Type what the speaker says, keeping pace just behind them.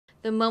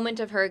The moment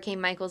of Hurricane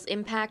Michael's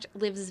impact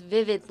lives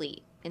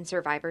vividly in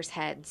survivors'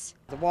 heads.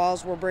 The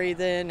walls were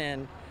breathing,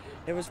 and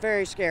it was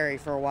very scary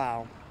for a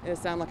while. It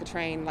sounded like a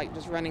train, like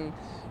just running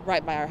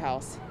right by our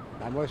house.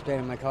 I was staying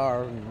in my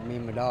car, me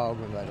and my dog,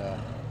 but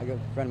I got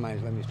a friend of mine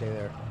who's let me stay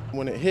there.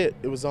 When it hit,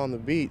 it was on the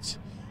beach.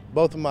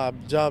 Both of my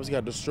jobs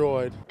got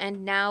destroyed.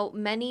 And now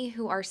many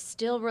who are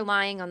still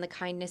relying on the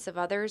kindness of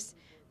others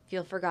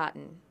feel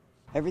forgotten.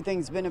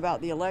 Everything's been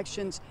about the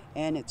elections,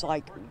 and it's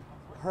like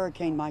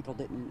Hurricane Michael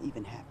didn't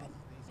even happen.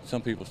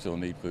 Some people still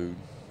need food.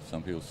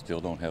 Some people still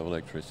don't have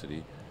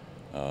electricity.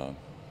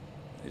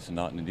 It's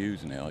not in the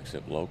news now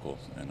except local,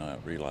 and I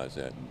realize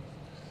that. And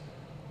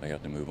they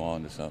have to move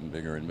on to something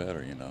bigger and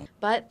better, you know.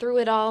 But through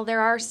it all,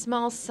 there are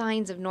small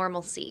signs of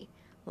normalcy,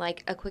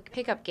 like a quick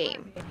pickup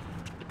game,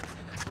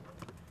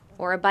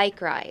 or a bike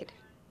ride,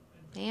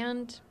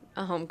 and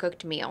a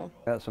home-cooked meal.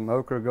 Got some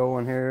okra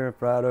going here,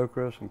 fried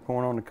okra, some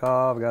corn on the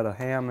cob, got a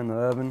ham in the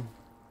oven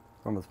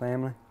from the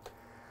family.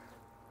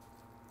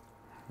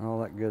 All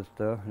that good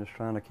stuff, just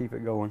trying to keep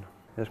it going.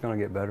 It's gonna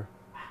get better.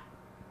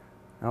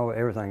 Oh,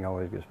 everything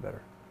always gets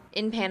better.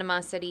 In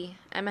Panama City,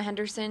 Emma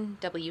Henderson,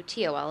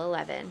 WTOL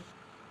 11.